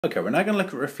Okay, we're now going to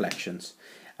look at reflections.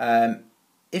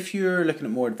 If you're looking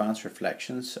at more advanced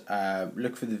reflections,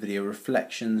 look for the video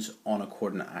Reflections on a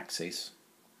Coordinate Axis.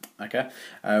 Okay,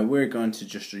 we're going to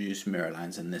just use mirror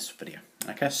lines in this video.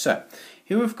 Okay, so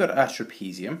here we've got our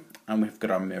trapezium and we've got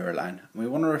our mirror line. We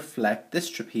want to reflect this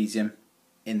trapezium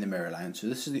in the mirror line. So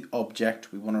this is the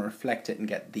object, we want to reflect it and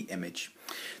get the image.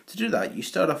 To do that,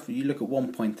 you look at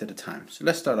one point at a time. So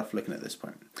let's start off looking at this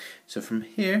point. So from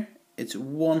here, it's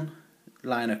one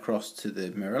line across to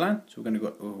the mirror line, so we're going to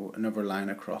go another line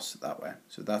across that way.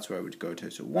 So that's where we'd go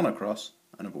to. So one across,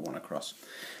 another one across.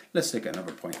 Let's look at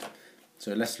another point.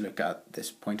 So let's look at this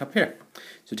point up here.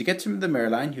 So to get to the mirror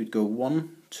line, you'd go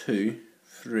 1, 2,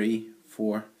 3,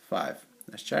 4, 5.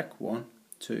 Let's check. 1,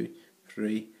 2,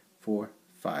 3, 4,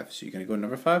 5. So you're going to go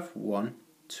number 5. 1,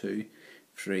 2,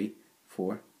 3,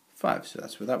 4, 5. So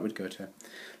that's where that would go to.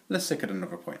 Let's look at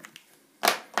another point.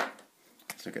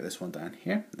 Let's look at this one down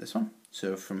here, this one.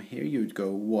 So from here you would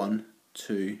go 1,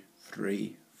 2,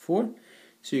 3, 4.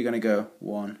 So you're going to go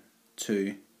 1,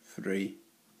 2, 3,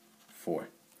 4.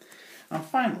 And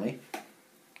finally,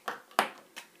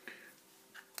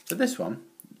 for this one,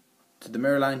 to the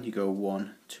mirror line you go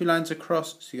 1, 2 lines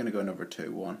across, so you're going to go number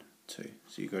 2, 1, 2.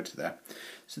 So you go to there.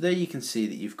 So there you can see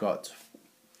that you've got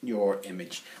your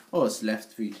image. All that's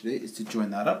left for you to do is to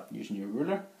join that up using your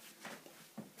ruler.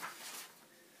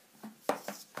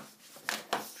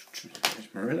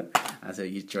 And so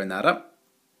you join that up.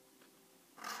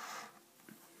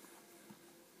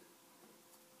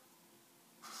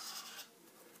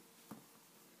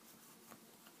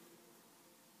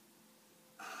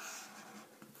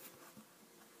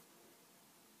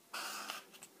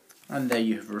 And there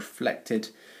you have reflected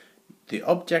the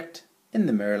object in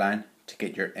the mirror line to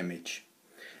get your image.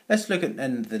 Let's look at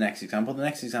the next example. The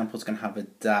next example is going to have a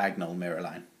diagonal mirror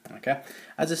line. Okay.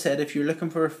 As I said, if you're looking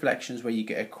for reflections where you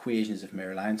get equations of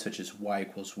mirror lines, such as y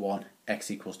equals 1,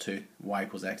 x equals 2, y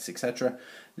equals x, etc.,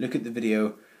 look at the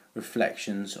video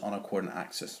Reflections on a Coordinate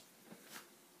Axis.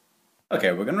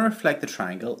 Okay, we're going to reflect the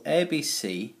triangle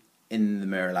ABC in the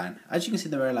mirror line. As you can see,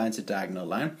 the mirror line is a diagonal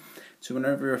line, so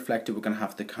whenever we reflect it, we're going to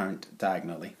have to count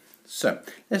diagonally. So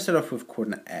let's start off with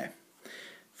coordinate A.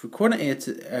 For coordinate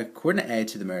A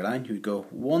to the mirror line, you would go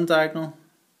one diagonal,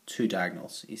 2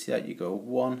 diagonals. You see that? You go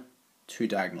 1, 2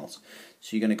 diagonals.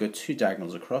 So you're going to go 2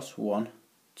 diagonals across, 1,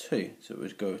 2. So it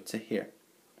would go to here.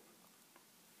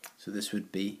 So this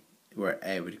would be where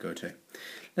A would go to.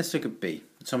 Let's look at B.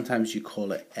 Sometimes you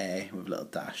call it A with a little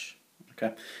dash.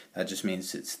 Okay, that just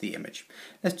means it's the image.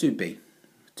 Let's do B.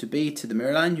 To B, to the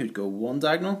mirror line, you'd go 1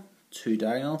 diagonal, 2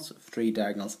 diagonals, 3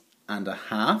 diagonals, and a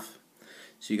half.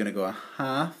 So you're going to go a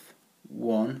half,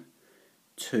 1,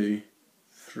 2,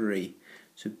 3.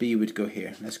 So B would go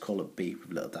here. Let's call it B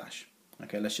with a little dash.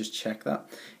 Okay, let's just check that.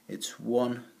 It's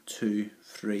 1, 2,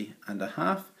 3 and a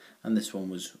half, and this one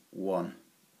was 1,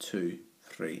 2,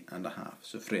 3 and a half.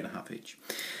 So 3 and a half each.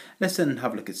 Let's then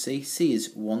have a look at C. C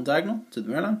is 1 diagonal to the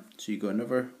mirror line. So you go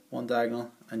another 1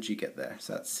 diagonal and you get there.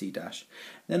 So that's C dash.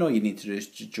 Then all you need to do is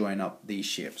to join up these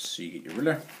shapes. So you get your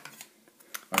ruler,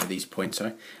 or these points,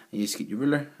 sorry. And you just get your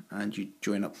ruler and you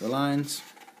join up the lines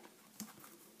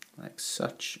like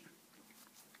such.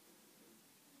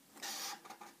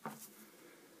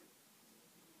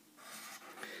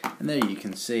 And there you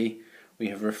can see we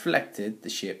have reflected the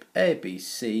shape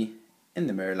ABC in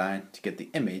the mirror line to get the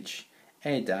image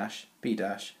A dash, B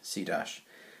dash, C dash.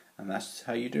 And that's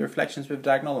how you do reflections with a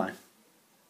diagonal line.